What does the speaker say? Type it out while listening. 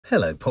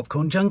Hello,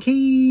 popcorn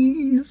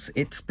junkies!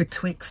 It's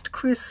betwixt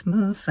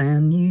Christmas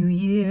and New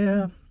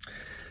Year.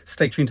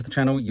 Stay tuned to the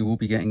channel. You will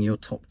be getting your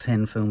top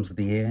 10 films of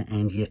the year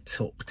and your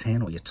top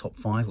 10 or your top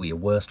 5 or your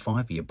worst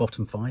 5 or your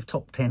bottom 5,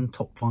 top 10,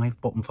 top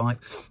 5, bottom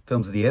 5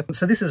 films of the year.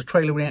 So this is a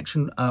trailer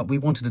reaction. We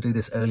wanted to do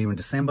this earlier in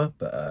December,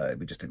 but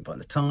we just didn't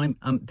find the time.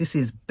 This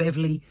is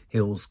Beverly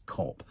Hills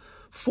Cop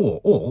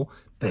 4 or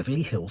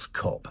Beverly Hills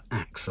Cop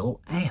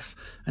Axel F.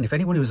 And if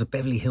anyone who is a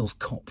Beverly Hills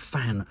Cop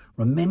fan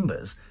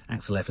remembers,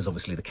 Axel F is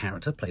obviously the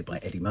character played by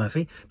Eddie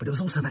Murphy, but it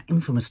was also that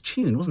infamous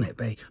tune, wasn't it,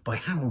 by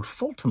Harold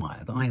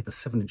Faltermeyer that I had the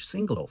 7-inch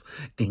single of.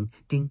 Ding,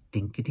 ding,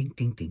 ding, ding, ding,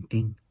 ding, ding,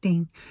 ding,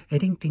 ding,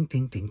 ding, ding,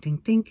 ding, ding, ding,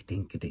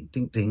 ding, ding,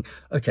 ding, ding.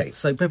 Okay,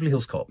 so Beverly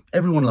Hills Cop.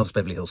 Everyone loves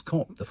Beverly Hills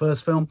Cop, the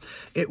first film.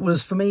 It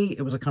was, for me,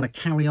 it was a kind of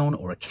carry-on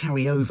or a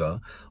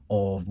carry-over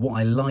of what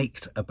I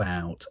liked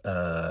about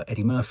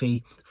Eddie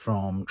Murphy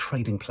from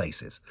Trading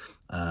Places.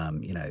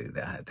 You know,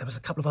 there was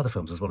a couple of other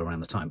films as well around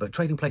the time, but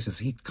Trading Places,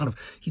 he sort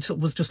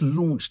of was just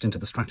launched into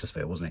the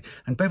stratosphere, wasn't he?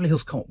 And Beverly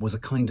Hills Cop was a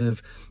kind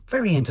of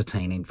very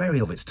entertaining, very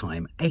of its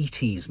time,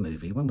 80s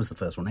movie. When was the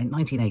first one?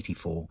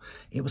 1984.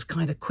 It was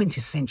kind of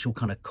quintessential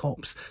kind of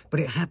cops, but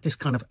it had this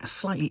kind of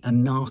slightly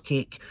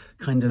anarchic,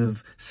 kind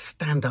of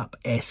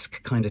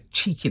stand-up-esque kind of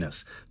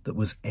cheekiness that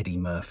was Eddie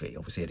Murphy.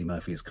 Obviously, Eddie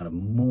Murphy has kind of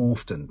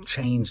morphed and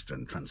changed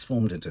and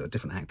transformed into a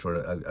different actor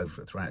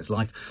over throughout his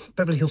life.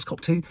 Beverly Hills Cop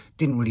 2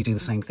 didn't really do the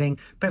same thing.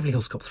 Beverly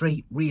Hills Cop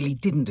 3 really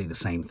didn't do the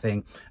same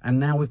thing. And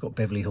now we've got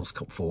Beverly Hills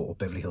Cop 4 or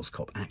Beverly Hills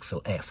Cop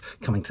Axel F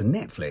coming to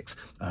Netflix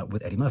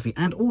with Eddie Murphy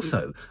and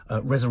also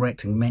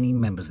resurrecting many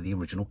members of the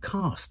original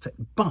cast.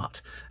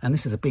 But, and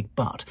this is a big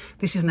but,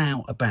 this is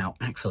now about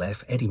Axel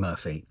F, Eddie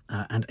Murphy,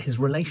 and his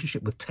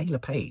relationship with Taylor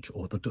Page,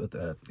 or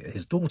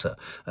his daughter,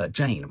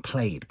 Jane,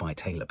 played by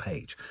Taylor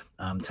Page.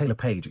 Taylor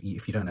Page,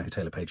 if you don't know who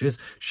Taylor Page is,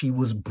 she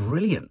was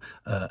brilliant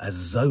as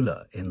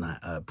Zola in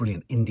that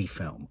brilliant indie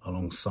film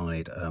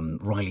alongside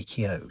Riley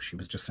Keough. She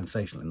was just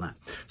sensational in that.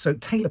 So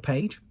Taylor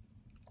Page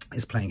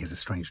is playing his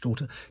estranged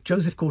daughter.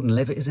 Joseph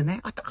Gordon-Levitt is in there.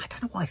 I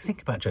don't know what I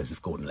think about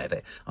Joseph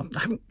Gordon-Levitt. I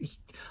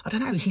don't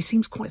know. He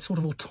seems quite sort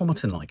of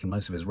automaton-like in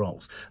most of his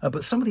roles.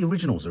 But some of the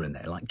originals are in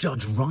there, like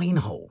Judge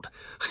Reinhold.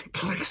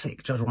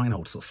 Classic Judge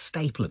Reinhold, sort of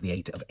staple of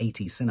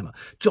 80s cinema.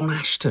 John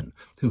Ashton,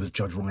 who was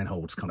Judge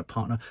Reinhold's kind of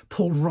partner.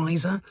 Paul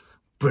Reiser,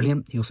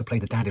 brilliant. He also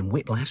played the dad in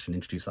Whiplash and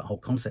introduced that whole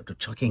concept of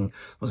chucking,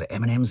 was it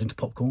M&Ms into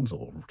popcorns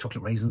or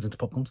chocolate raisins into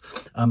popcorns?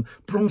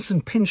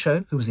 Bronson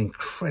Pinchot, who was an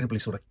incredibly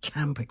sort of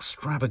camp,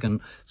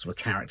 extravagant sort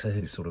of character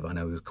who sort of, I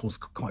know,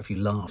 caused quite a few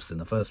laughs in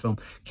the first film.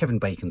 Kevin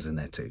Bacon's in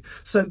there too.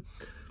 So,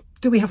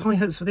 do we have high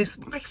hopes for this?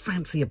 I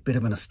fancy a bit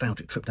of a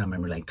nostalgic trip down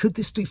memory lane. Could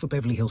this do for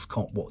Beverly Hills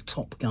Cop what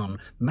Top Gun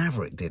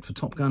Maverick did for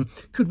Top Gun?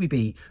 Could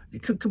we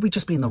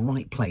just be in the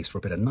right place for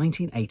a bit of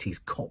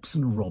 1980s cops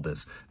and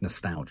robbers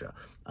nostalgia?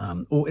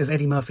 Or is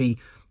Eddie Murphy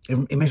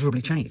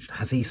immeasurably changed?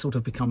 Has he sort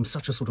of become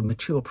such a sort of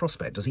mature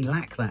prospect? Does he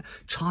lack that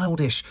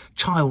childish,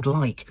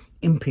 childlike,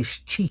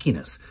 impish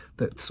cheekiness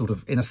that sort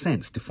of, in a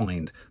sense,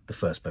 defined the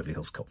first Beverly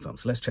Hills Cop film?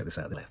 So let's check this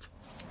out at the left.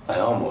 I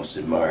almost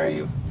admire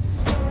you.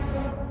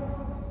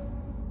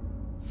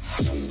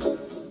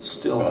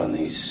 Still on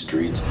these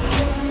streets,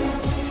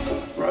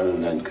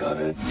 running and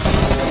cutting.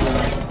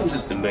 I'm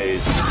just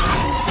amazed.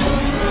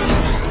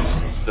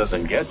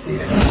 Doesn't get to you.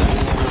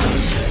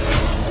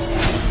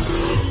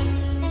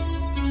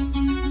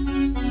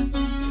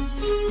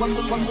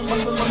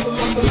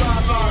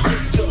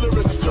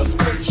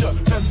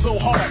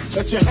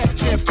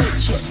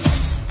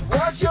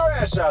 Watch your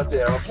ass out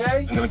there,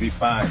 okay? I'm gonna be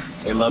fine.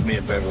 They love me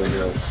in Beverly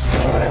Hills.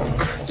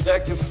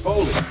 Detective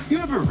Foley, you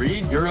ever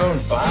read your own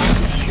files?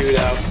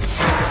 Shootouts,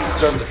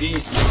 disturb the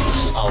peace,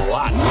 a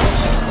lot.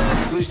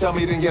 Please tell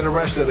me you didn't get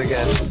arrested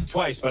again.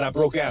 Twice, but I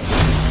broke out.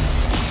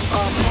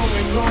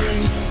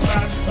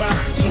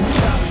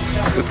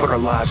 We put our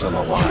lives on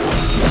the line.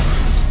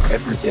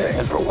 Every day.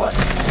 And for what?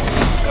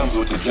 Comes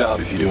with the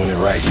job if you're doing it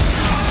right.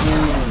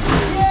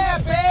 Yeah,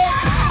 babe!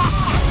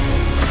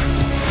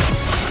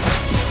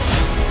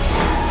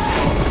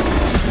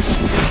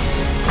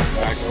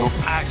 Axel.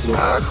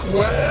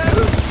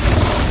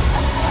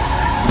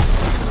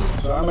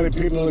 So how many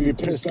people have you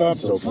pissed off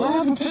so far? I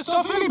haven't pissed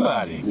off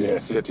anybody. Yeah,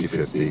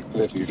 50-50.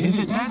 50. Is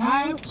it that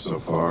high? So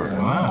far.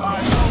 Wow.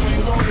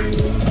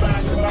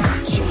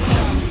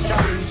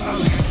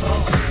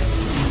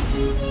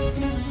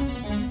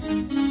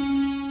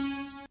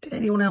 Did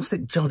anyone else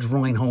think Judge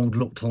Reinhold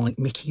looked like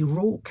Mickey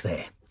Rourke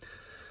there?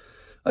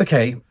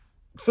 Okay,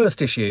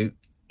 first issue.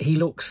 He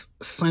looks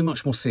so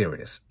much more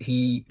serious.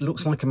 He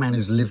looks like a man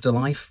who's lived a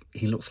life.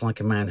 He looks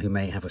like a man who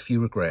may have a few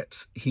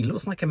regrets. He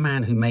looks like a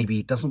man who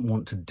maybe doesn't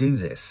want to do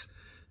this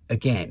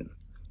again,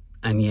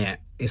 and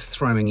yet is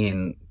throwing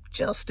in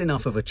just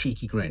enough of a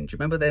cheeky grin. Do you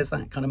remember there's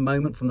that kind of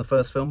moment from the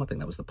first film? I think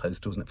that was the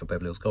poster, wasn't it, for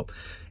Beverly Hills Cop?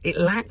 It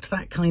lacked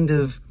that kind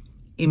of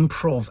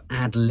improv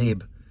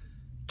ad-lib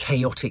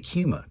chaotic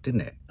humour,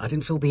 didn't it? I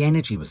didn't feel the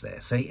energy was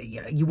there. So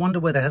you wonder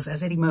whether, has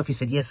Eddie Murphy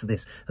said yes to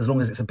this, as long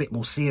as it's a bit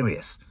more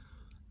serious?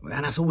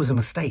 And that's always a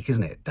mistake,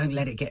 isn't it? Don't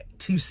let it get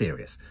too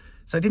serious.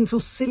 So it didn't feel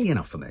silly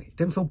enough for me. It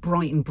didn't feel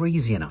bright and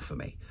breezy enough for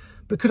me.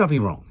 But could I be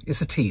wrong? It's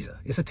a teaser.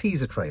 It's a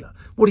teaser trailer.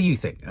 What do you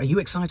think? Are you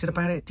excited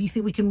about it? Do you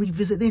think we can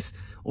revisit this?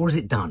 Or is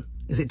it done?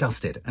 Is it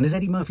dusted? And is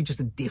Eddie Murphy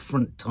just a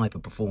different type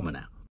of performer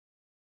now?